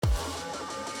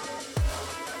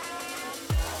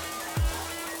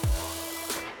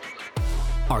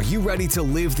Are you ready to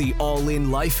live the all-in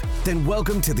life? Then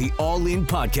welcome to the All In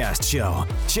Podcast Show,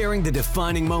 sharing the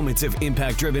defining moments of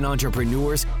impact-driven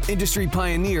entrepreneurs, industry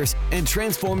pioneers, and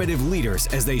transformative leaders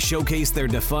as they showcase their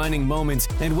defining moments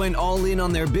and went all in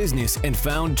on their business and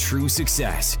found true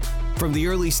success. From the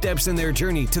early steps in their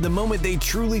journey to the moment they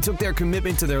truly took their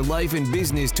commitment to their life and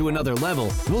business to another level,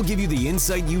 we'll give you the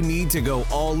insight you need to go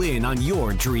all in on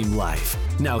your dream life.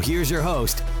 Now here's your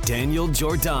host, Daniel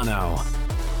Giordano.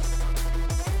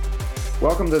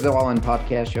 Welcome to the All In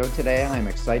Podcast Show. Today, I'm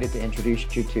excited to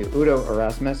introduce you to Udo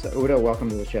Erasmus. Udo, welcome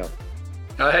to the show.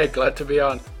 Hey, glad to be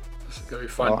on. This is going to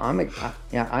be fun. Well,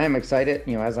 I am excited.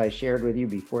 As I shared with you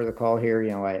before the call here,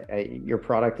 your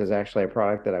product is actually a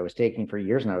product that I was taking for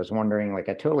years, and I was wondering, I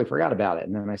totally forgot about it.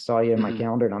 And then I saw you in my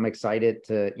calendar, and I'm excited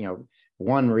to,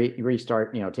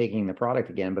 restart, taking the product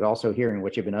again, but also hearing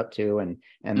what you've been up to and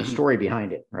the story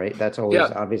behind it, right? That's always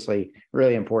obviously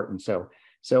really important.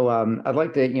 So I'd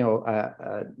like to,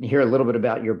 hear a little bit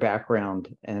about your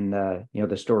background and,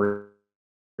 the story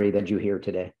that you hear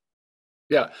today.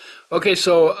 Yeah. Okay.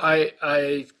 So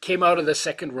I came out of the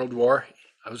Second World War.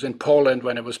 I was in Poland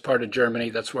when it was part of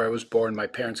Germany. That's where I was born. My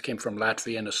parents came from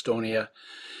Latvia and Estonia,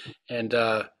 and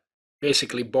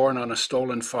basically born on a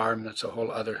stolen farm. That's a whole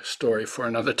other story for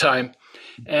another time.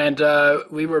 And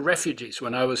we were refugees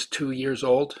when I was 2 years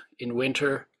old in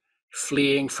winter,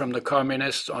 fleeing from the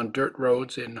communists on dirt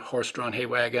roads in horse-drawn hay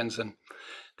wagons, and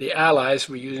the Allies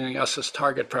were using us as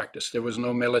target practice. There was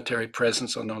no military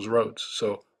presence on those roads,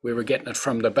 so we were getting it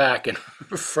from the back and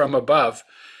from above,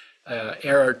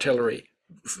 air artillery.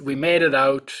 We made it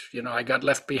out. I got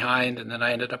left behind, and then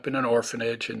I ended up in an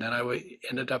orphanage, and then I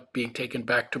ended up being taken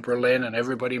back to Berlin, and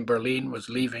everybody in Berlin was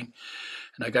leaving,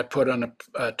 and I got put on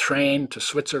a train to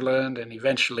Switzerland, and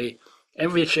eventually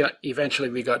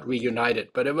we got reunited.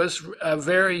 But it was a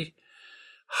very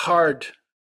hard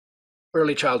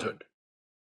early childhood,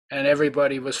 and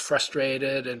everybody was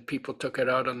frustrated, and people took it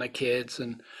out on the kids,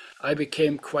 and I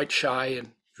became quite shy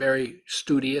and very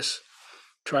studious,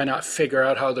 trying to figure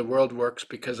out how the world works,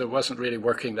 because it wasn't really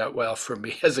working that well for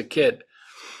me as a kid.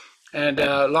 And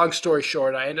long story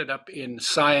short, I ended up in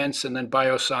science and then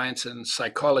bioscience and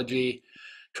psychology,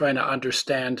 trying to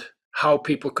understand how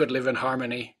people could live in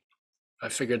harmony. I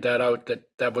figured that out,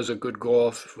 that was a good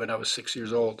goal when I was 6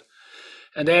 years old.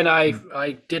 And then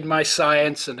I did my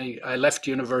science, and I left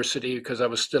university because I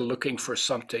was still looking for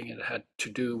something. It had to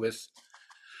do with,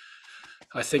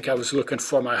 I think I was looking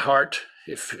for my heart,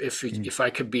 if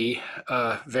I could be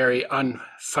very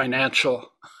unfinancial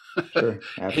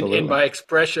in my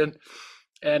expression,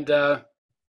 and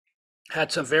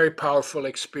had some very powerful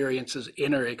experiences,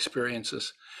 inner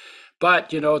experiences.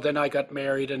 But, then I got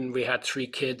married, and we had 3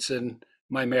 kids, and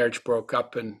my marriage broke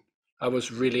up, and I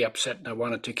was really upset, and I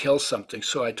wanted to kill something.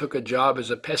 So I took a job as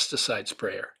a pesticide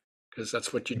sprayer, because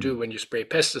that's what you do when you spray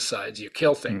pesticides. You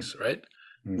kill things, right?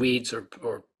 Weeds or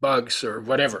bugs or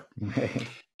whatever.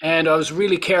 And I was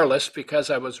really careless because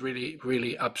I was really,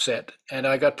 really upset. And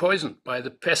I got poisoned by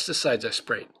the pesticides I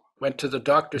sprayed. Went to the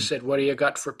doctor, said, "What do you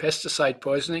got for pesticide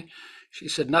poisoning?" She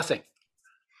said, "Nothing."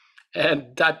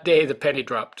 And that day the penny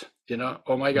dropped,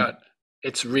 oh my God.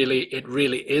 It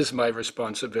really is my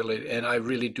responsibility, and I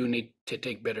really do need to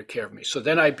take better care of me. So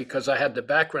then because I had the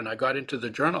background, I got into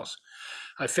the journals.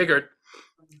 I figured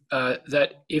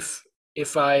that if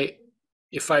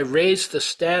I raise the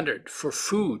standard for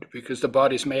food, because the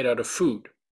body's made out of food,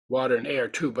 water and air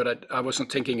too, but I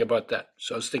wasn't thinking about that.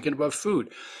 So I was thinking about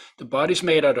food. The body's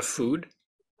made out of food,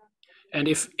 and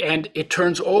it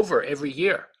turns over every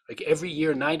year. Like every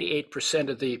year, 98%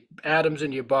 of the atoms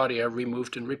in your body are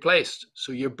removed and replaced.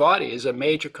 So your body is a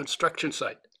major construction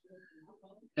site,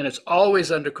 and it's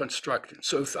always under construction.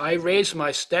 So if I raise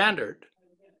my standard,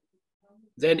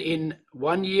 then in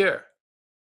 1 year,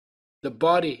 the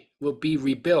body will be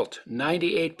rebuilt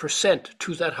 98%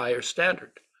 to that higher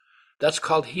standard. That's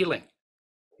called healing.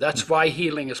 That's why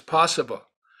healing is possible.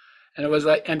 And it was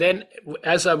and then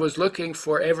as I was looking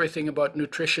for everything about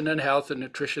nutrition and health and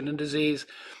nutrition and disease,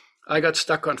 I got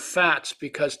stuck on fats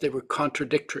because they were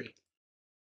contradictory.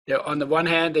 On the one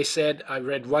hand, they said, I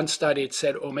read one study, it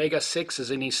said omega-6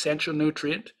 is an essential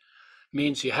nutrient,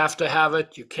 means you have to have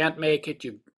it, you can't make it,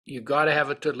 you got to have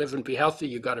it to live and be healthy,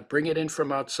 you got to bring it in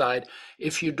from outside.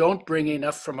 If you don't bring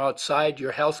enough from outside,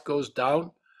 your health goes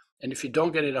down, and if you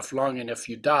don't get enough long enough,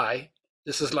 you die.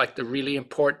 This is like the really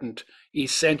important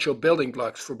essential building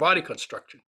blocks for body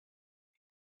construction.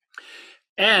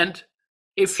 And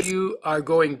if you are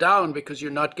going down because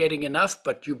you're not getting enough,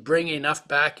 but you bring enough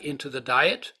back into the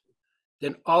diet,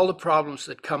 then all the problems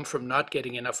that come from not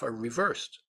getting enough are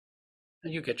reversed,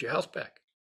 and you get your health back.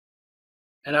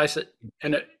 And I said,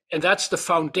 and And that's the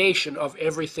foundation of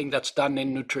everything that's done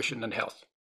in nutrition and health.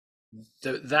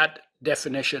 That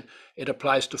definition, it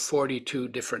applies to 42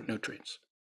 different nutrients,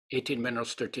 18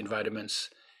 minerals, 13 vitamins,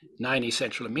 9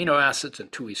 essential amino acids,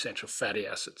 and 2 essential fatty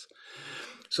acids.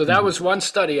 So that was one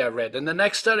study I read. And the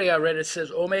next study I read, it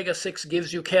says omega-6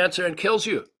 gives you cancer and kills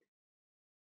you.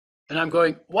 And I'm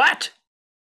going, what?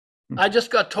 I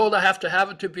just got told I have to have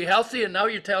it to be healthy. And now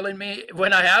you're telling me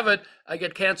when I have it, I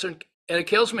get cancer and it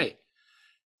kills me.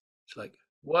 It's like,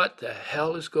 what the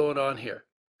hell is going on here?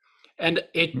 And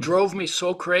it drove me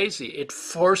so crazy. It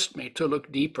forced me to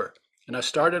look deeper. And I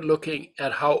started looking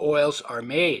at how oils are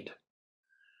made.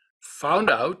 Found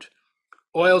out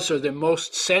oils are the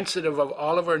most sensitive of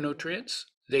all of our nutrients.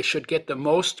 They should get the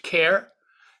most care.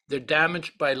 They're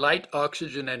damaged by light,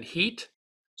 oxygen, and heat.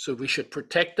 So we should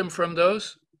protect them from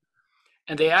those.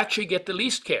 And they actually get the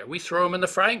least care. We throw them in the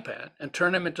frying pan and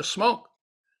turn them into smoke.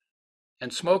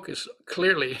 And smoke is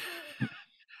clearly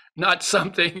not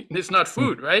something, it's not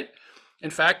food, right? In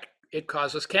fact, it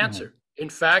causes cancer. In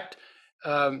fact,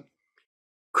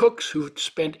 cooks who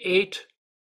spend 8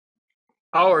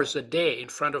 hours a day in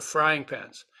front of frying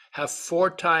pans have 4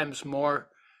 times more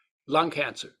lung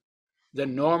cancer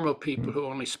than normal people who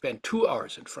only spend 2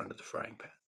 hours in front of the frying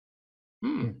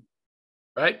pan.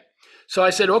 Right? So I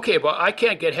said, okay, well, I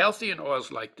can't get healthy in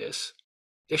oils like this.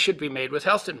 They should be made with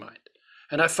health in mind.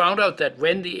 And I found out that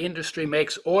when the industry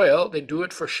makes oil, they do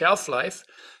it for shelf life.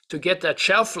 To get that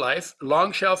shelf life,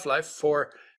 long shelf life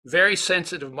for very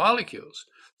sensitive molecules,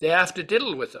 they have to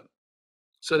diddle with them.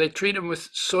 So they treat them with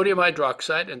sodium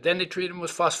hydroxide, and then they treat them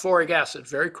with phosphoric acid,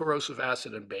 very corrosive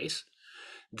acid and base.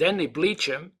 Then they bleach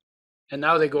them, and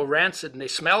now they go rancid and they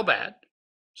smell bad.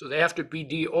 So they have to be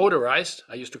deodorized.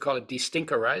 I used to call it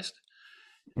destinkerized.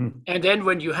 And then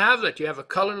when you have that, you have a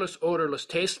colorless, odorless,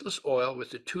 tasteless oil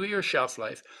with a 2-year shelf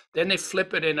life. Then they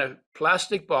flip it in a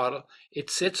plastic bottle. It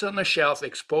sits on the shelf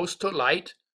exposed to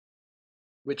light,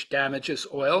 which damages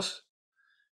oils,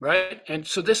 right? And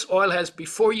so this oil has,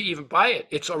 before you even buy it,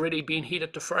 it's already been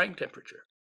heated to frying temperature.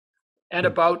 And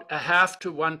about 0.5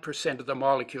 to 1% of the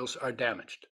molecules are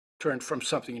damaged, turned from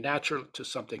something natural to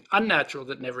something unnatural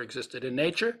that never existed in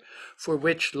nature, for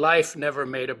which life never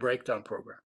made a breakdown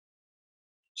program.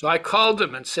 So I called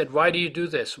him and said, why do you do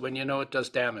this when you know it does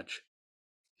damage?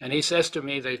 And he says to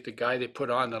me, the guy they put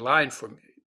on the line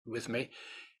with me,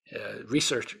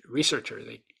 researcher,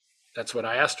 that's what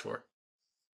I asked for.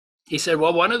 He said,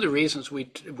 well, one of the reasons we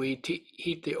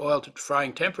heat the oil to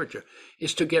frying temperature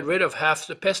is to get rid of half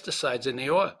the pesticides in the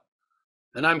oil.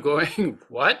 And I'm going,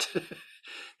 what?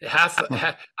 half,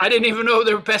 I didn't even know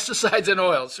there were pesticides in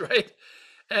oils, right?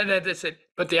 And then they said,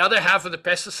 but the other half of the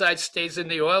pesticide stays in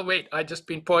the oil. Wait, I just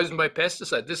been poisoned by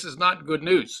pesticide. This is not good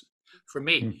news for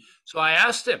me. So I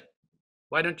asked him,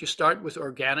 why don't you start with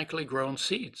organically grown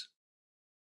seeds?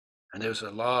 And there was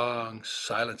a long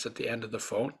silence at the end of the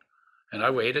phone. And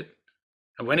I waited.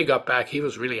 And when he got back, he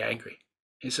was really angry.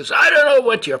 He says, I don't know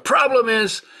what your problem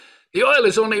is. The oil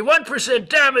is only 1%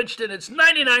 damaged and it's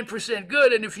 99%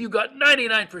 good. And if you got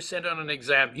 99% on an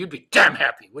exam, you'd be damn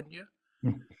happy, wouldn't you?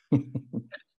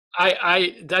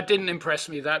 That didn't impress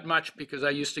me that much because I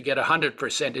used to get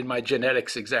 100% in my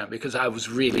genetics exam because I was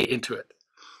really into it.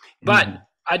 But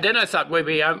then I thought,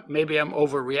 maybe I'm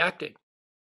overreacting.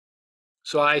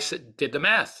 So I did the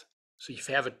math. So if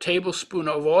you have a tablespoon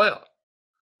of oil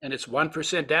and it's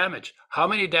 1% damage, how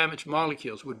many damaged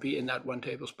molecules would be in that 1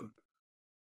 tablespoon?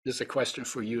 This is a question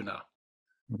for you now.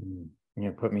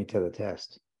 You put me to the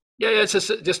test. Yeah, it's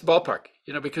just ballpark,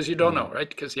 because you don't know, right?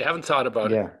 Because you haven't thought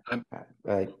about it.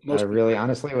 I really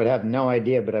honestly would have no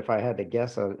idea, but if I had to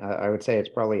guess, I would say it's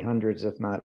probably hundreds, if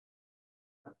not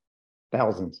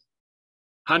thousands.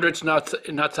 Hundreds, not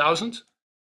thousands?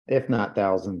 If not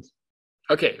thousands.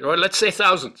 Okay, well, let's say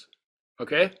thousands,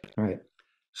 okay? All right.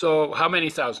 So how many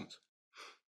thousands?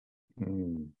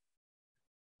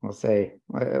 Let's say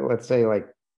like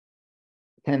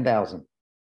 10,000.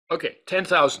 Okay,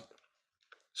 10,000.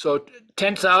 So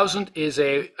 10,000 is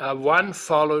a 1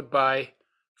 followed by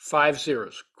 5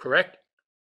 zeros, correct?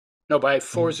 No, by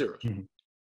 4 zeros.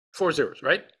 4 zeros,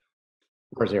 right?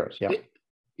 4 zeros, yeah.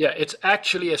 Yeah, it's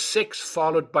actually a 6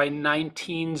 followed by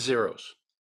 19 zeros.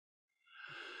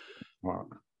 Wow.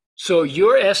 So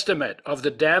your estimate of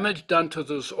the damage done to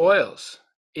those oils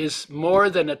is more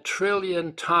than 1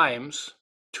 trillion times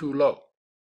too low.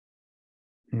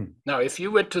 Now, if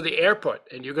you went to the airport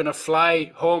and you're going to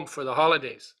fly home for the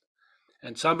holidays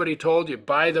and somebody told you,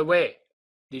 by the way,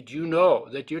 did you know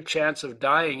that your chance of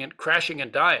dying and crashing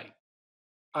and dying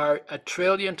are 1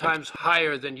 trillion times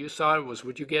higher than you thought it was,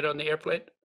 would you get on the airplane?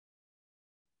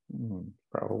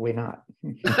 Probably not.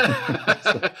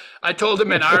 I told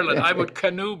him in Ireland I would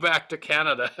canoe back to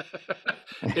Canada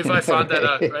if I found that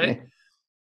out, right?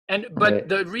 But Right.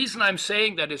 the reason I'm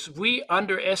saying that is we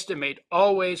underestimate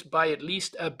always by at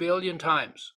least 1 billion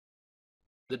times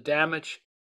the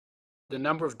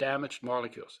number of damaged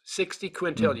molecules. 60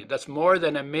 quintillion. That's more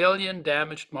than 1 million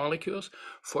damaged molecules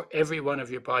for every one of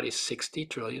your body's 60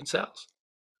 trillion cells.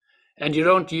 And you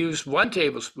don't use 1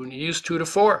 tablespoon, you use 2 to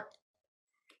 4.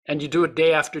 And you do it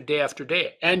day after day after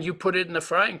day. And you put it in the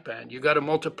frying pan. You got to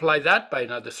multiply that by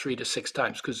another 3 to 6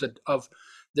 times because of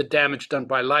the damage done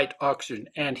by light, oxygen,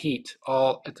 and heat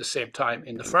all at the same time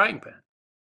in the frying pan.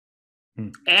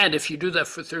 And if you do that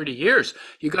for 30 years,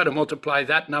 you got to multiply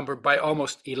that number by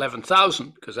almost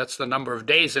 11,000 because that's the number of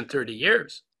days in 30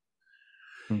 years.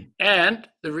 And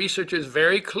the research is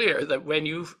very clear that when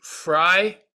you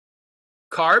fry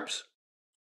carbs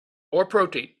or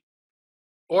protein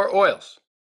or oils,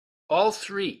 all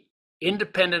three,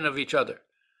 independent of each other,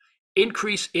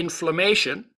 increase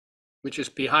inflammation, which is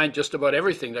behind just about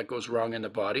everything that goes wrong in the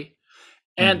body,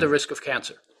 and the risk of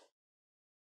cancer.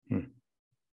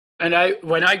 And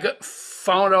when I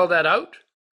found all that out,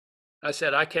 I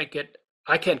said, I can't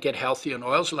get healthy on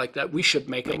oils like that. We should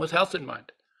make them with health in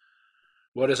mind.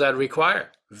 What does that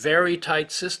require? Very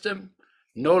tight system,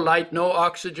 no light, no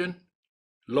oxygen,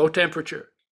 low temperature.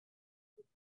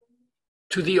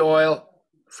 To the oil,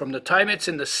 from the time it's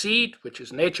in the seed, which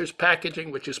is nature's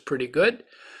packaging, which is pretty good,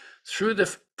 through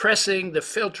the pressing, the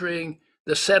filtering,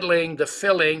 the settling, the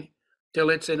filling, till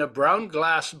it's in a brown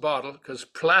glass bottle, because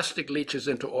plastic leaches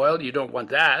into oil. You don't want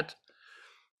that.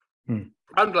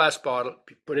 Brown glass bottle,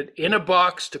 put it in a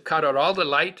box to cut out all the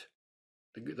light.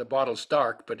 The bottle's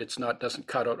dark, but doesn't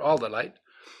cut out all the light.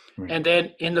 And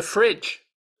then in the fridge,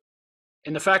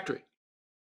 in the factory,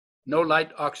 no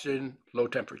light, oxygen, low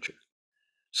temperature.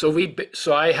 So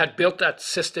I had built that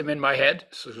system in my head.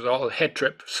 So it was all a head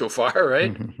trip so far,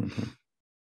 right?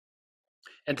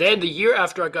 And then the year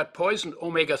after I got poisoned,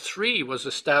 omega-3 was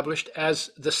established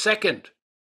as the second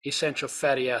essential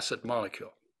fatty acid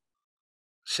molecule.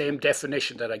 Same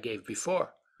definition that I gave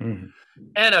before. And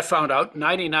I found out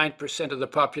 99% of the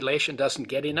population doesn't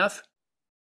get enough,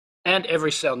 and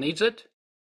every cell needs it.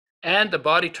 And the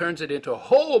body turns it into a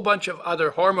whole bunch of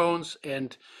other hormones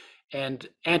and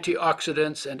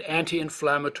antioxidants and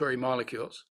anti-inflammatory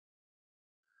molecules.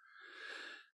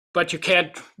 But you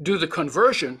can't do the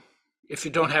conversion if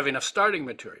you don't have enough starting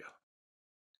material.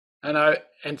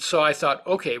 And so I thought,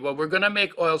 okay, well, we're going to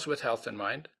make oils with health in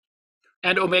mind.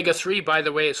 And omega-3, by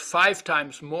the way, is 5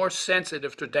 times more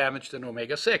sensitive to damage than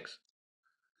omega-6.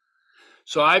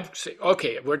 So I say,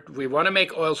 okay, we want to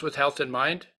make oils with health in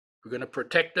mind. We're going to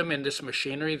protect them in this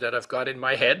machinery that I've got in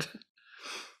my head.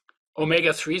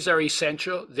 Omega-3s are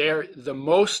essential. They're the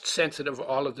most sensitive of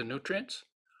all of the nutrients.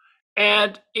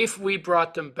 And if we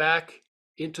brought them back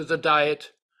into the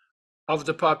diet of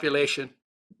the population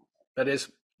that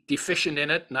is deficient in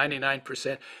it,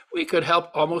 99%, we could help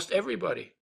almost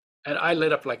everybody. And I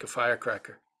lit up like a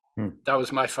firecracker. That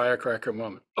was my firecracker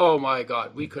moment. Oh my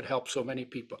God, we could help so many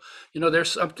people. You know,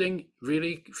 there's something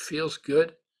really feels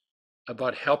good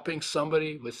about helping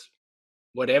somebody with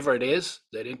whatever it is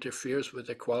that interferes with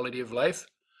their quality of life,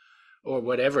 or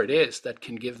whatever it is that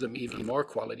can give them even more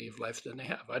quality of life than they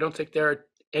have. I don't think there are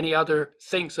any other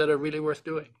things that are really worth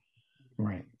doing.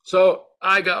 Right. So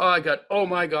I got, oh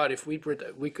my God, if we could,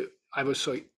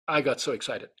 I got so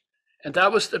excited. And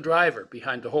that was the driver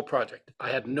behind the whole project. I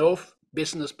had no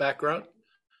business background.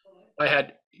 I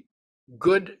had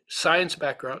good science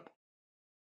background,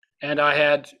 and I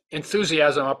had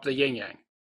enthusiasm up the yin yang.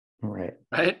 Right.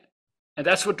 Right. And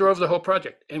that's what drove the whole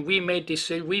project. And we made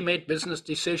business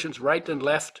decisions right and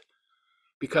left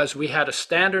because we had a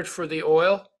standard for the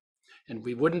oil, and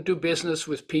we wouldn't do business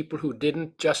with people who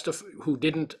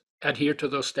didn't adhere to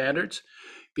those standards,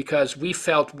 because we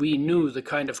felt we knew the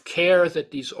kind of care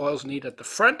that these oils need at the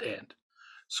front end,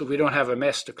 so we don't have a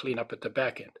mess to clean up at the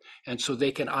back end, and so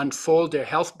they can unfold their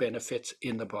health benefits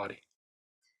in the body.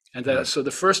 And so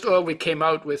the first oil we came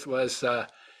out with was,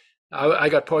 I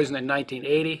got poisoned in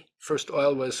 1980. First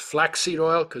oil was flaxseed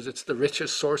oil because it's the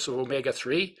richest source of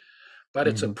omega-3, but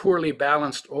it's a poorly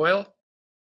balanced oil.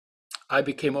 I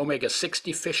became omega-6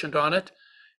 deficient on it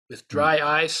with dry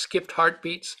eyes, skipped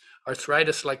heartbeats,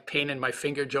 arthritis-like pain in my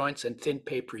finger joints, and thin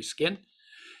papery skin.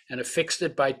 And I fixed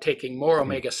it by taking more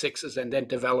omega-6s and then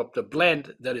developed a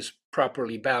blend that is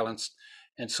properly balanced.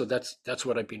 And so that's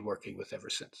what I've been working with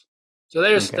ever since. So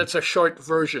that's a short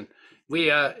version. We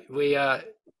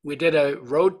did a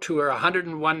road tour,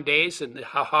 101 days in the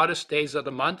hottest days of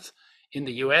the month in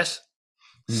the US,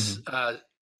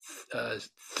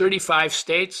 35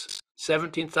 states,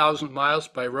 17,000 miles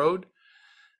by road,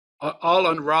 all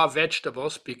on raw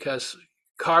vegetables because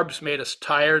carbs made us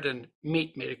tired and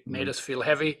meat made us feel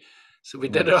heavy. So we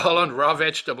did it all on raw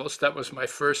vegetables. That was my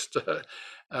first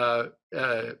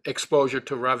exposure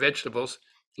to raw vegetables.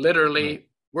 Literally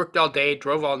worked all day,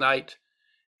 drove all night,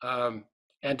 and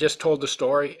just told the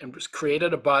story and just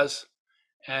created a buzz.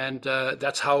 And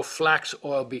that's how flax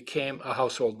oil became a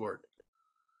household word.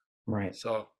 Right.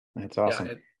 So that's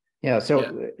awesome.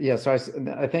 So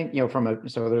I think,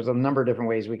 so there's a number of different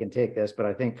ways we can take this, but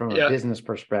I think from a business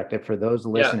perspective, for those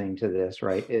listening to this,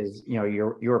 right, is,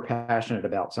 you're passionate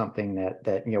about something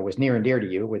that was near and dear to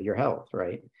you with your health,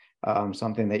 right?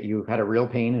 Something that you had a real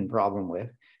pain and problem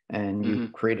with, and you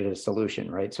created a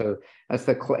solution, right? So that's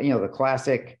the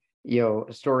classic,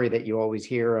 story that you always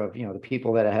hear of, the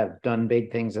people that have done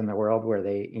big things in the world where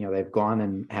they've gone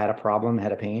and had a problem,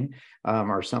 had a pain,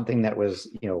 or something that was,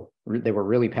 they were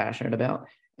really passionate about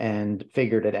and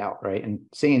figured it out. Right. And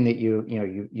seeing that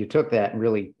you took that and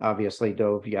really obviously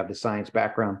dove, you have the science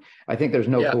background. I think there's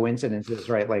no coincidences,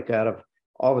 right? Like out of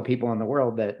all the people in the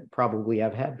world that probably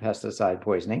have had pesticide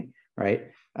poisoning, right?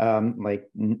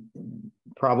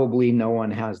 Probably no one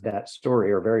has that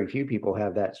story, or very few people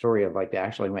have that story of like they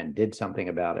actually went and did something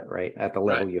about it, right? At the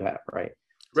level you have, right?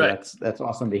 So that's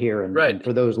awesome to hear. And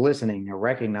for those listening, you're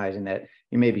recognizing that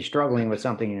you may be struggling with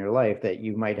something in your life that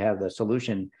you might have the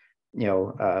solution,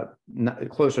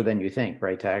 closer than you think,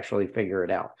 right? To actually figure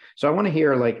it out. So I want to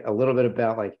hear like a little bit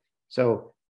about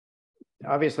so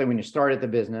obviously when you started the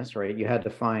business, right, you had to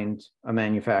find a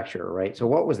manufacturer, right? So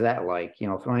what was that like,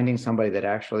 finding somebody that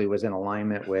actually was in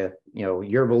alignment with,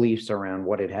 your beliefs around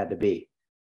what it had to be?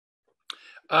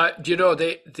 I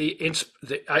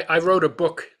wrote a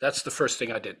book. That's the first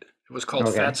thing I did. It was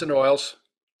called Fats and Oils.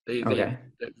 The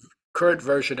current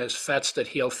version is Fats That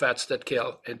Heal, Fats That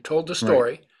Kill, and told the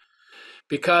story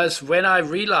because when I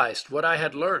realized what I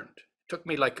had learned, it took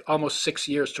me like almost 6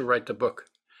 years to write the book.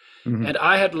 And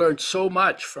I had learned so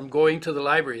much from going to the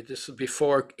library. This was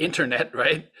before internet,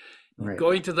 right?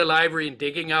 Going to the library and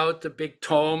digging out the big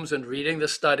tomes and reading the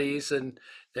studies and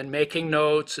then making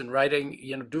notes and writing,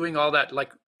 doing all that,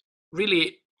 like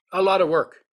really a lot of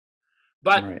work.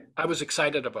 But I was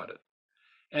excited about it.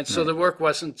 And so the work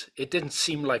it didn't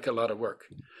seem like a lot of work.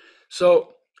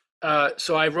 So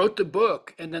I wrote the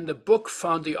book, and then the book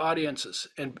found the audiences.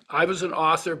 And I was an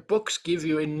author. Books give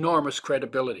you enormous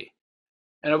credibility.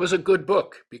 And it was a good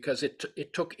book because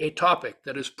it took a topic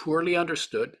that is poorly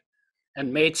understood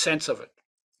and made sense of it.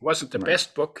 It wasn't the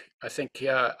best book. I think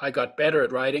I got better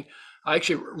at writing. I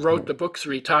actually wrote the book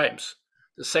 3 times.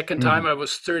 The second time I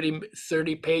was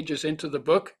 30 pages into the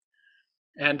book,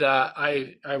 and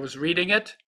I was reading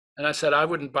it, and I said I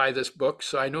wouldn't buy this book,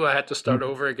 so I knew I had to start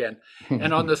over again.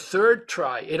 And on the third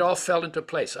try, it all fell into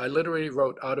place. I literally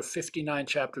wrote out of 59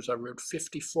 chapters, I wrote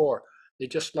 54. They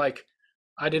just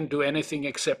I didn't do anything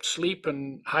except sleep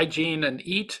and hygiene and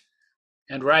eat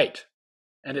and write.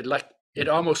 And it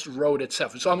almost wrote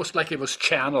itself. It's almost like it was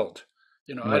channeled.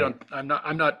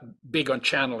 I'm not big on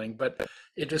channeling, but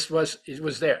it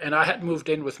was there. And I had moved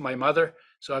in with my mother,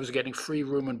 so I was getting free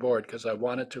room and board because I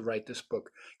wanted to write this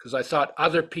book because I thought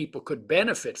other people could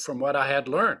benefit from what I had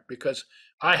learned because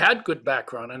I had good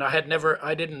background and I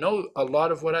didn't know a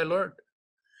lot of what I learned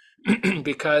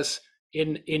because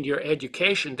in your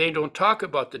education, they don't talk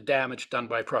about the damage done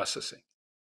by processing.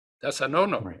 That's a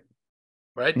no-no,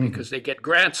 right? Because they get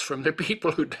grants from the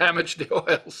people who damage the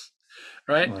oils,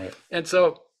 right? And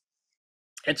so,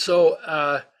 it's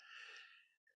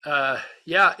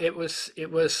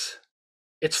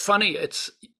funny.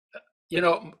 It's,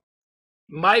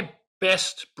 my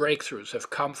best breakthroughs have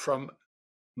come from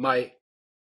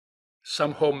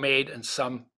some homemade and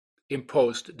some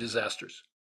imposed disasters.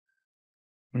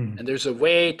 And there's a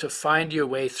way to find your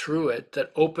way through it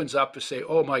that opens up to say,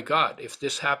 oh my God, if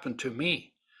this happened to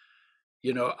me,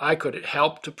 I could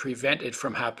help to prevent it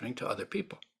from happening to other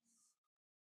people.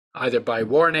 Either by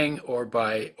warning or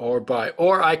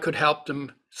I could help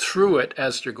them through it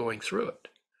as they're going through it.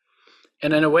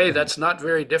 And in a way, that's not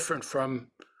very different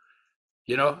from,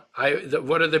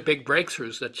 what are the big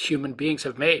breakthroughs that human beings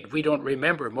have made? We don't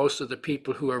remember most of the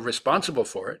people who are responsible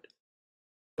for it.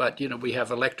 But, we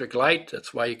have electric light.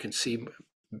 That's why you can see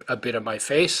a bit of my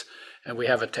face. And we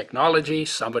have a technology.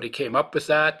 Somebody came up with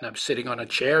that. And I'm sitting on a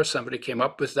chair. Somebody came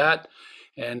up with that.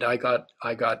 And I got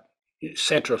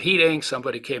central heating.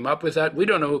 Somebody came up with that. We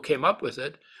don't know who came up with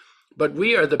it. But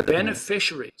we are the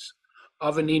beneficiaries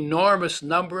of an enormous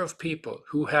number of people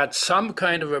who had some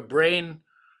kind of a brain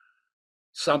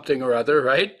something or other,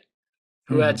 right?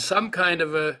 Who had some kind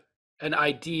of a an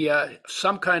idea,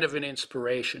 some kind of an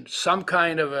inspiration, some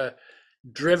kind of a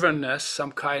drivenness,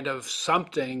 some kind of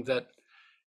something that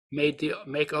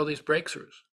make all these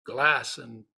breakthroughs, glass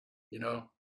and, you know,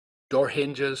 door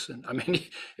hinges. And I mean,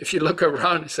 if you look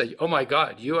around and say, oh my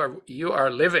God, you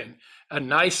are living a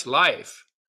nice life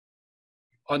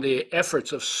on the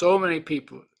efforts of so many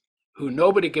people who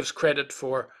nobody gives credit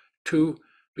for, too,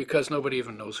 because nobody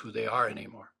even knows who they are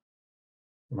anymore.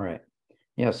 Right.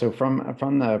 Yeah. So from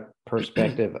the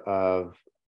perspective of,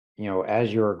 you know,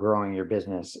 as you're growing your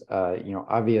business, you know,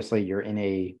 obviously you're in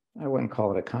I wouldn't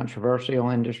call it a controversial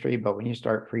industry, but when you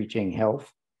start preaching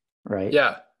health, right?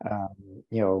 Yeah.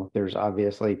 You know, there's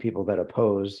obviously people that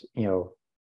oppose, you know,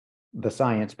 the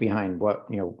science behind what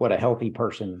a healthy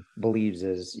person believes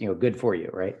is, you know, good for you,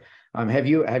 right? Have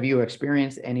you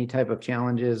experienced any type of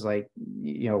challenges, like,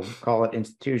 you know, call it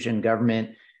institution,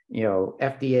 government, you know,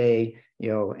 FDA, you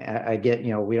know, I get,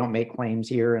 you know, we don't make claims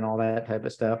here and all that type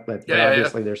of stuff, but Yeah.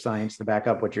 obviously there's science to back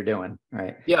up what you're doing,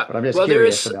 right? Yeah. But I'm just Well,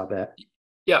 curious about that.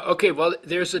 Yeah. Okay. Well,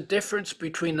 there's a difference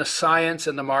between the science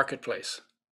and the marketplace.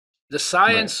 The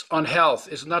science on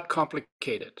health is not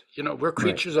complicated. You know, we're Right.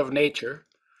 creatures of nature,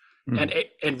 Mhm.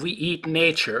 and we eat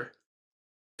nature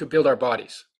to build our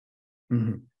bodies,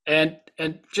 Mhm. and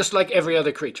just like every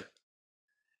other creature.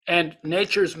 And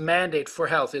nature's mandate for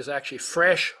health is actually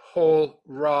fresh, whole,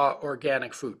 raw,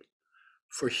 organic food.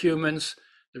 For humans,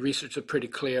 the research is pretty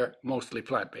clear, mostly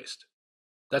plant-based.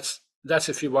 That's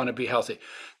if you want to be healthy.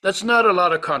 That's not a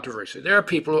lot of controversy. There are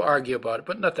people who argue about it,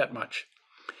 but not that much.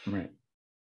 Right.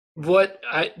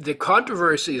 The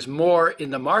controversy is more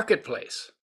in the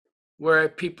marketplace, where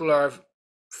people are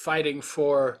fighting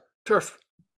for turf,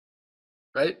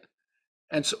 right?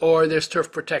 And so, or there's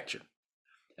turf protection.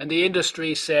 And the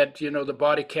industry said, you know, the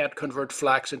body can't convert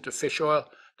flax into fish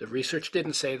oil. The research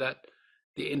didn't say that.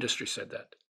 The industry said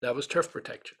that. That was turf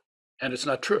protection. And it's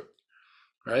not true,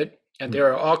 right? And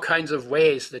there are all kinds of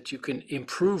ways that you can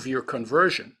improve your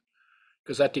conversion,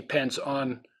 because that depends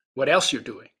on what else you're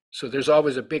doing. So there's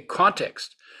always a big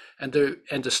context. And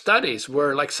the studies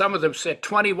were like, some of them said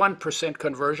 21%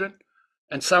 conversion,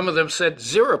 and some of them said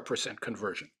 0%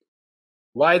 conversion.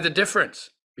 Why the difference?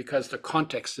 Because the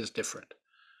context is different,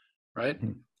 right?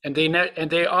 And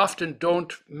they often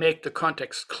don't make the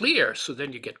context clear, so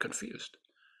then you get confused.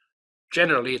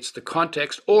 Generally, it's the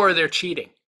context, or they're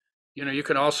cheating. You know, you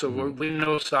can also, we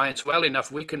know science well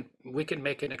enough, we can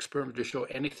make an experiment to show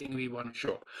anything we want to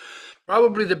show.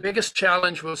 Probably the biggest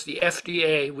challenge was the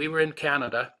FDA. We were in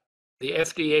Canada. The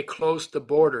FDA closed the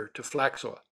border to flax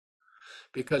oil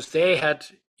because they had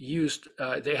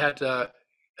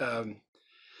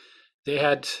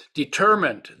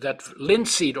determined that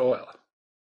linseed oil,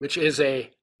 which is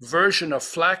a version of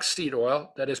flaxseed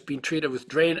oil that has been treated with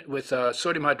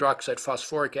sodium hydroxide,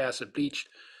 phosphoric acid, bleached,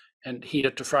 and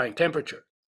heated to frying temperature.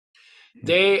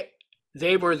 They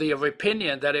were of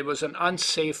opinion that it was an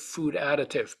unsafe food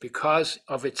additive because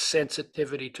of its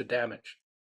sensitivity to damage.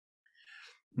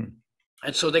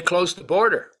 And so they closed the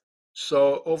border.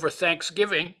 So over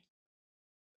Thanksgiving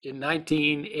in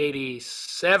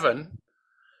 1987,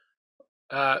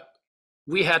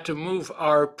 we had to move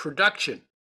our production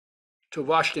to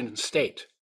Washington State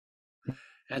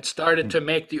and started to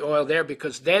make the oil there,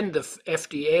 because then the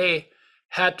FDA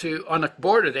had to, on a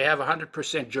border, they have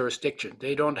 100% jurisdiction.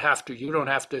 They don't have to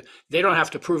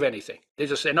prove anything. They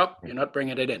just say, nope, you're not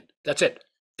bringing it in. That's it.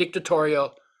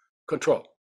 Dictatorial control,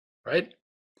 right?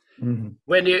 Mm-hmm.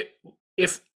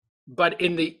 But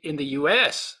in the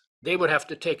US, they would have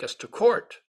to take us to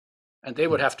court, and they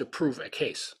would have to prove a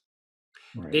case.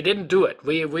 Right. They didn't do it.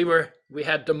 We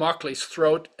had Damocles'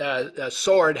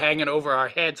 sword hanging over our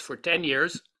heads for 10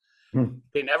 years.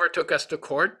 They never took us to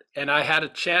court. And I had a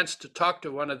chance to talk to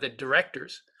one of the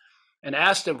directors and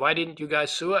asked him, why didn't you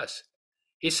guys sue us?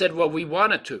 He said, well, we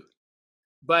wanted to,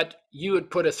 but you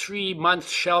would put a 3-month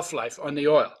shelf life on the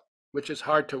oil, which is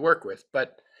hard to work with.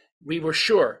 But we were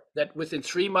sure that within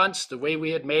 3 months, the way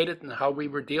we had made it and how we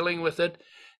were dealing with it,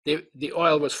 the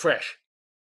oil was fresh.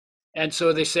 And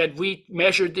so they said, we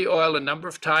measured the oil a number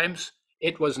of times.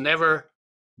 It was never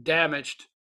damaged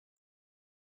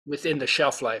within the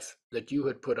shelf life that you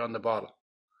had put on the bottle.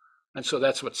 And so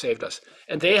that's what saved us.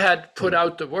 And they had put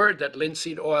out the word that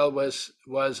linseed oil was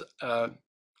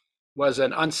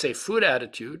an unsafe food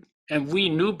additive. And we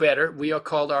knew better. We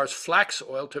called ours flax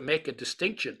oil to make a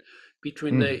distinction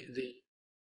between the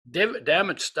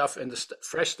damaged stuff and the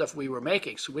fresh stuff we were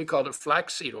making. So we called it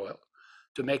flaxseed oil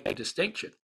to make a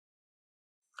distinction.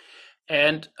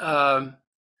 And I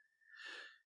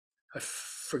I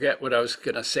forget what I was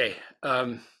going to say.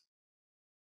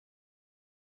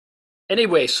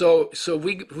 anyway, so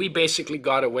we basically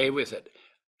got away with it.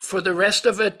 For the rest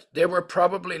of it, there were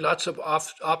probably lots of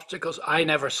obstacles. I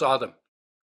never saw them.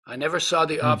 I never saw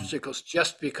the Mhm. obstacles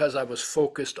just because I was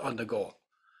focused on the goal.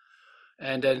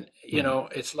 And then, Right.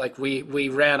 it's like we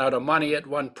ran out of money at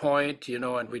one point,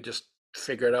 and we just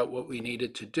figured out what we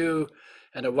needed to do.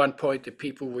 And at one point, the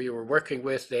people we were working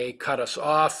with, they cut us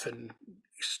off and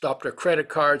stopped our credit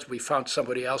cards. We found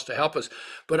somebody else to help us.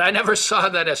 But I never saw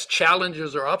that as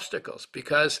challenges or obstacles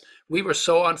because we were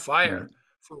so on Right. fire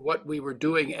for what we were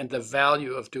doing and the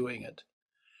value of doing it.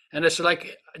 And it's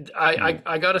like,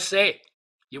 I got to say,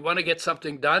 you want to get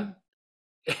something done?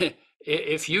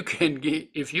 If you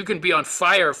can be on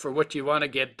fire for what you want to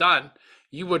get done,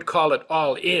 you would call it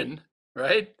all in,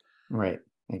 right? Right.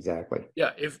 Exactly.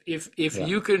 Yeah. If Yeah.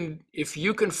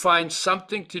 you can find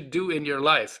something to do in your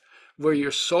life where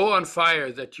you're so on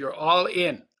fire that you're all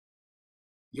in,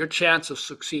 your chance of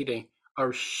succeeding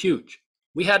are huge.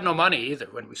 We had no money either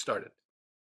when we started.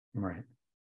 Right.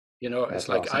 It's That's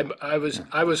like I, awesome. I was Yeah.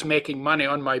 I was making money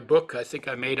on my book. I think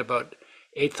I made about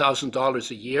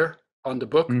 $8,000 a year on the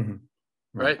book, Mhm.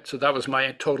 Right. right? So that was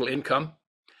my total income.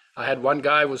 I had one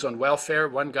guy was on welfare,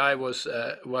 one guy was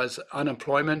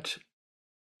unemployment,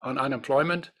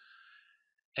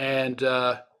 and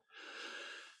uh,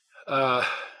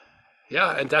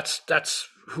 yeah, and that's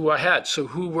who I had. So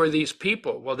who were these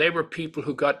people? Well, they were people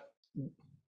who got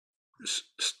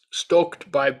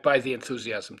stoked by the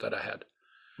enthusiasm that I had,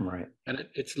 Right. and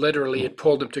it's literally Yeah. it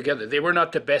pulled them together. They were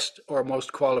not the best or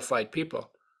most qualified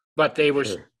people, but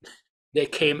Sure. they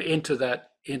came into that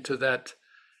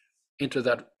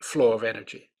flow of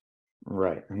energy.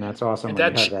 Right. And And that's awesome and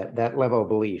when you that have that level of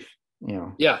belief.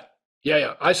 yeah, yeah,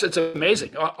 yeah. I said it's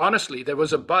amazing. Honestly, there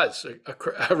was a buzz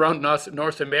around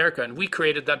North America, and we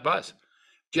created that buzz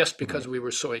just because Right. we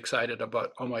were so excited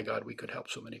about, oh my God, we could help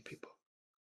so many people.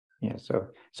 Yeah.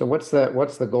 So what's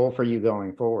the goal for you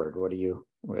going forward?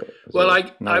 Is Well, there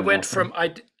I another went milestone?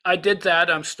 from I did that.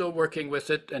 I'm still working with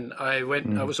it, and I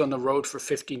Mm, was on the road for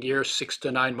 15 years, 6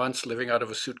 to 9 months, living out of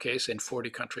a suitcase in 40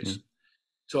 countries. mm,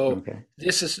 So okay.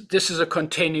 this is a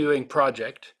continuing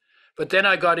project. But then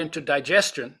I got into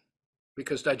digestion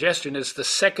because digestion is the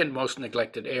second most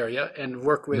neglected area, and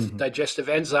work with Hmm. digestive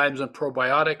enzymes and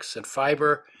probiotics and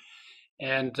fiber.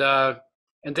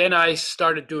 And then I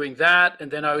started doing that,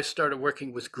 and then I started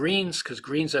working with greens because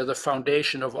greens are the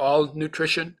foundation of all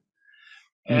nutrition.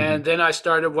 Hmm. And then I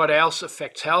started what else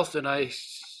affects health, and I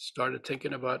started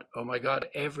thinking about, oh my God,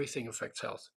 everything affects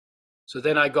health. So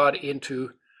then I got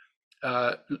into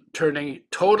uh, turning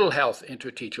total health into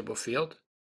a teachable field.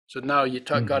 So now you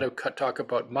got Hmm. to talk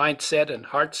about mindset and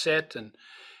heart set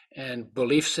and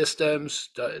belief systems.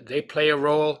 They play a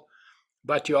role,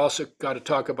 but you also got to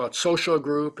talk about social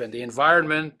group and the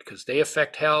environment because they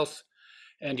affect health.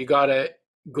 And you got to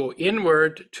go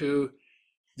inward to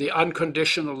the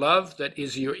unconditional love that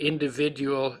is your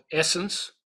individual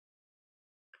essence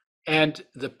and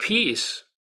the peace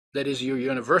that is your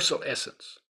universal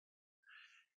essence,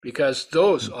 because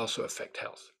those also affect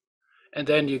health. And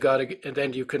then you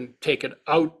can take it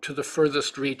out to the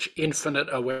furthest reach, infinite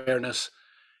awareness.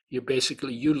 You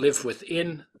live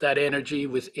within that energy,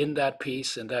 within that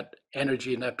peace, and that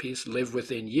energy and that peace live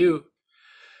within you,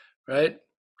 right?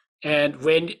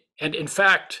 And in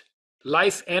fact,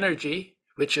 life energy,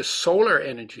 which is solar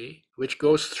energy, which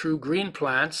goes through green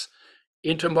plants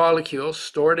into molecules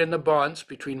stored in the bonds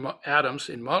between atoms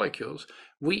in molecules,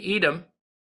 we eat them,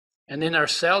 and in our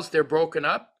cells they're broken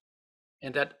up,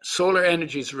 and that solar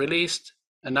energy is released,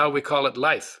 and now we call it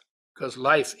life, because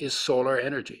life is solar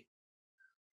energy.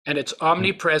 And it's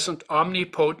omnipresent,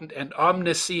 omnipotent, and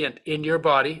omniscient in your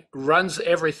body, runs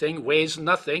everything, weighs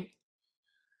nothing,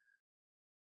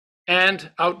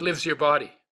 and outlives your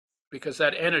body because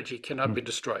that energy cannot be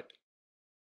destroyed,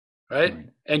 right? Right.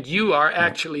 And you are Yeah.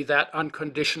 actually that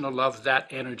unconditional love, that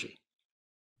energy.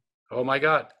 Oh my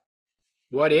God.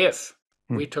 What if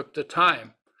Hmm. we took the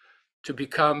time to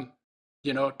become,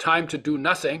 time to do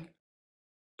nothing,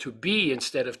 to be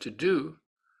instead of to do,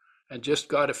 and just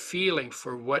got a feeling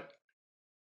for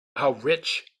how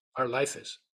rich our life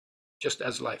is, just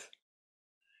as life.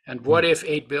 And what Hmm. if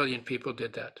 8 billion people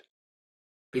did that?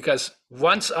 Because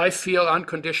once I feel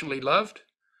unconditionally loved,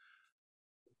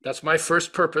 that's my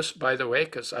first purpose, by the way,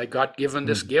 because I got given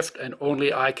this Hmm. gift and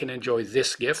only I can enjoy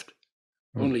this gift.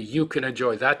 Hmm. Only you can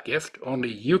enjoy that gift. Only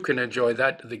you can enjoy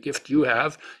the gift you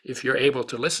have if you're able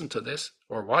to listen to this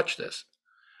or watch this,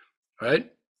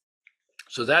 right?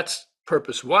 So that's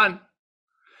purpose one.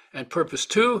 And purpose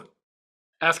two,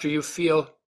 after you feel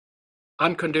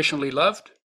unconditionally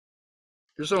loved,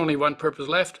 there's only one purpose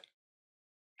left: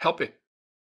 helping.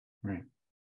 Right.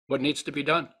 what needs to be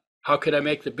done. How can I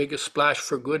make the biggest splash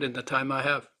for good in the time I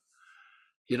have?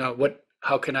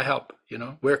 How can I help?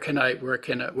 Where can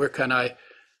I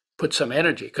put some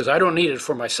energy? Because I don't need it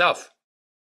for myself.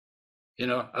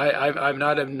 I'm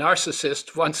not a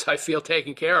narcissist once I feel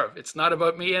taken care of. It's not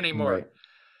about me anymore.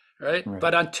 Right?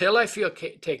 But until I feel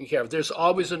taken care of, there's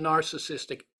always a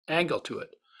narcissistic angle to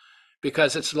it,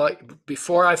 because it's like,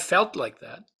 before I felt like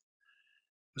that,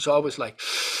 it was always like,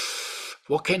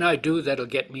 what can I do that'll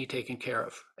get me taken care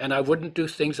of? And I wouldn't do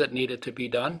things that needed to be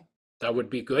done. That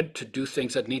would be good. To do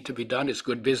things that need to be done is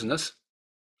good business,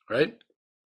 right?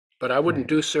 But I wouldn't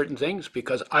do certain things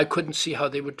because I couldn't see how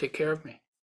they would take care of me.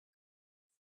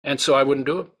 And so I wouldn't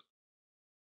do it.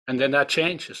 And then that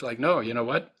changed. It's like, no, you know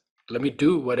what? Let me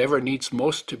do whatever needs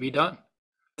most to be done.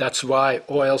 That's why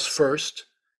oils first,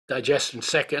 digestion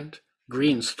second,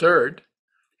 greens third,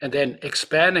 and then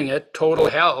expanding it, total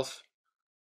health,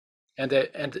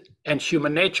 and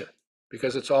human nature,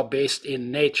 because it's all based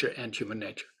in nature and human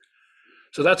nature.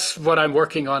 So that's what I'm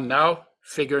working on now,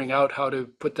 figuring out how to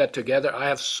put that together. I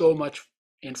have so much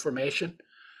information,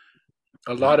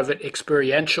 a lot of it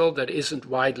experiential that isn't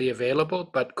widely available,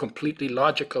 but completely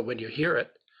logical when you hear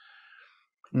it.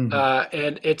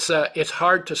 And it's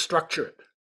hard to structure it,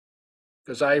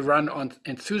 because I run on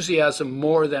enthusiasm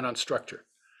more than on structure.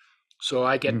 So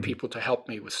I get people to help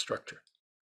me with structure.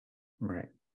 Right.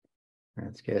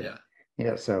 That's good.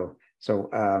 Yeah. So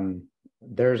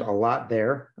there's a lot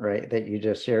there, right, that you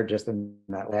just shared just in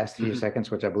that last few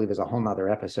seconds, which I believe is a whole nother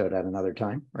episode at another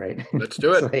time, right? Let's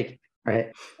do it. Like,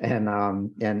 right. And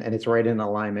it's right in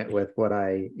alignment with what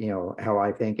how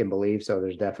I think and believe. So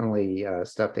there's definitely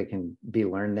stuff that can be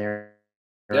learned there.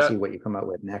 See what you come up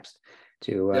with next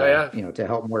to to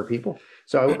help more people.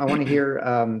 So I want to hear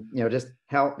just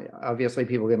how obviously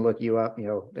people can look you up.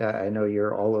 I know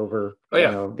you're all over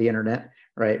the internet,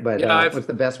 right? But what's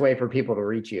the best way for people to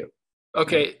reach you?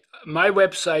 Okay, my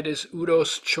website is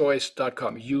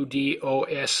udoschoice.com,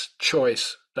 UDOS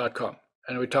choice.com.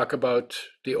 And we talk about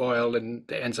the oil and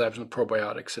the enzymes and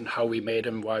probiotics and how we made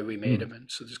them, why we made them.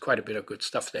 And so there's quite a bit of good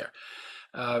stuff there.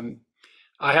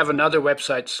 I have another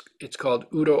website. It's called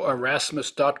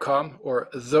udoerasmus.com or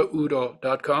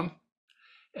theudo.com.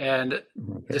 And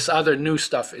this other new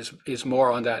stuff is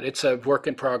more on that. It's a work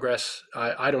in progress.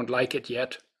 I don't like it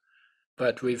yet,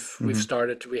 but we've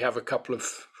started. We have a couple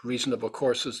of reasonable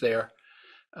courses there.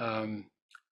 Some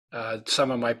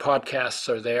of my podcasts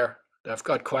are there. I've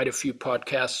got quite a few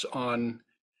podcasts on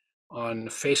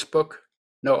Facebook.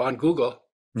 No, on Google.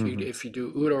 If you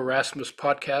do Udo Erasmus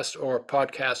podcast or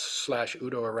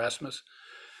podcast/Udo Erasmus,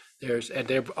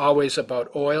 they're always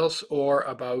about oils or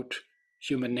about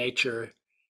human nature,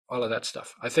 all of that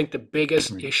stuff. I think the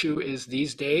biggest issue is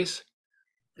these days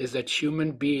is that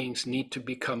human beings need to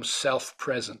become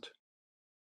self-present,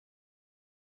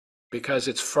 because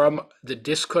it's from the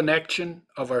disconnection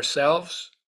of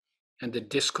ourselves and the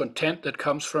discontent that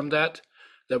comes from that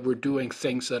we're doing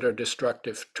things that are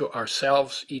destructive to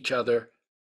ourselves, each other,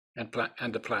 and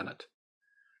the planet.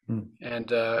 And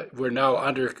we're now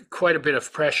under quite a bit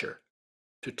of pressure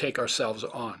to take ourselves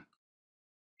on.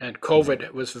 And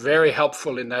COVID was very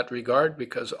helpful in that regard,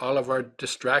 because all of our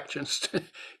distractions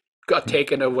got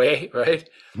taken away, right?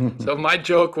 So my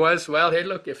joke was, well, hey,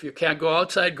 look, if you can't go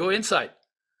outside, go inside.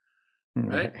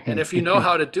 Right. And if you know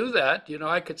how to do that,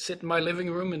 I could sit in my living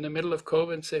room in the middle of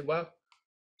COVID and say, wow,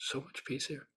 so much peace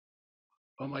here.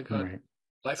 Oh my God,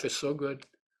 life is so good.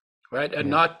 Right. And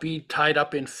not be tied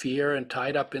up in fear and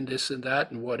tied up in this and that.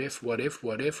 And what if.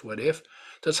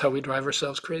 That's how we drive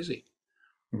ourselves crazy.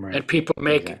 Right. And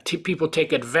people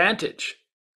take advantage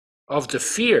of the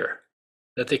fear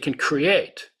that they can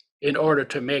create in order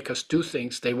to make us do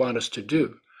things they want us to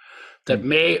do that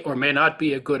may or may not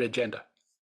be a good agenda.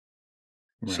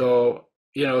 Right. So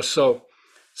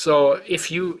if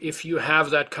you have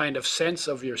that kind of sense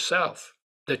of yourself,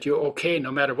 that you're okay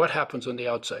no matter what happens on the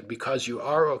outside, because you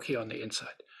are okay on the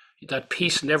inside, that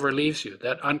peace never leaves you,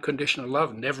 that unconditional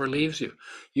love never leaves you.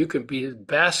 You can be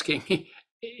basking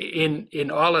in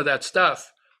all of that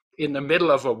stuff in the middle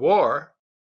of a war.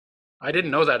 I didn't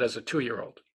know that as a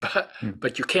 2-year-old,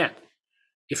 but you can.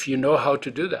 If you know how to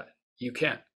do that, you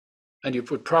can. And you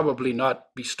would probably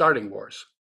not be starting wars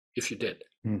if you did.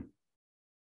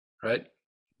 Right.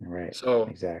 So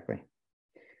exactly.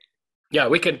 Yeah,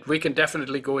 we can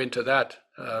definitely go into that.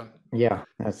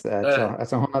 That's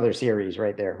a whole other series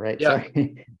right there, right?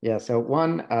 Yeah. So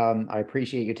one, I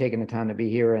appreciate you taking the time to be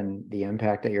here and the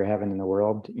impact that you're having in the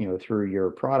world, through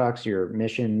your products, your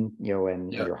mission,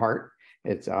 and your heart.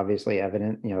 It's obviously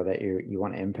evident, that you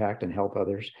want to impact and help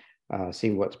others.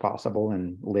 see what's possible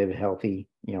and live healthy,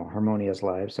 harmonious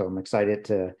lives. So I'm excited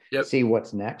to see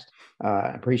what's next. I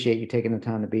appreciate you taking the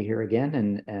time to be here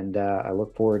again, and I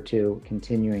look forward to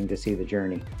continuing to see the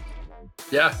journey.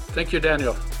 Yeah, thank you,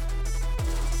 Daniel.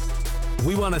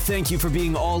 We want to thank you for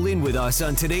being all in with us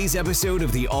on today's episode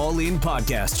of the All In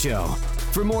Podcast Show.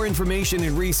 For more information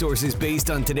and resources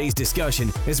based on today's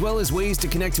discussion, as well as ways to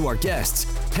connect to our guests,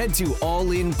 head to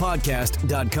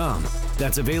allinpodcast.com.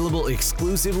 That's available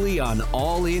exclusively on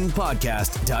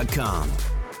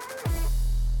allinpodcast.com.